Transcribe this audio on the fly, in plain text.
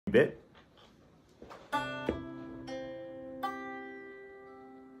bit.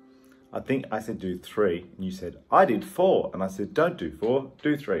 I think I said do 3, and you said, I did 4. And I said, don't do 4,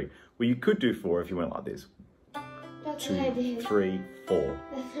 do 3. Well, you could do 4 if you went like this. That's 2, what I did. 3, 4.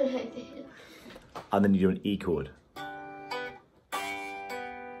 That's what I did. And then you do an E chord.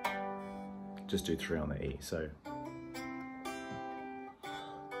 Just do 3 on the E, so.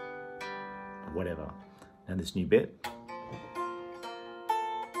 Whatever. And this new bit.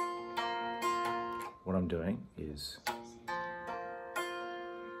 What I'm doing is,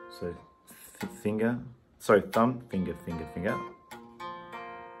 so thumb, finger, finger, finger.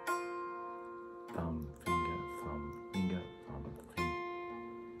 Thumb, finger, thumb, finger, thumb, finger.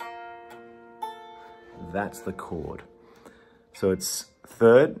 That's the chord. So it's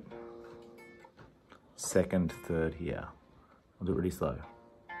 3rd, 2nd, 3rd here. I'll do it really slow.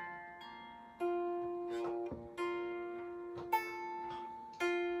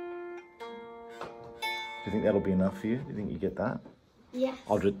 Do you think that'll be enough for you? Do you think you get that? Yes.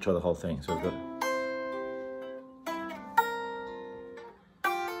 I'll just try the whole thing. So we've got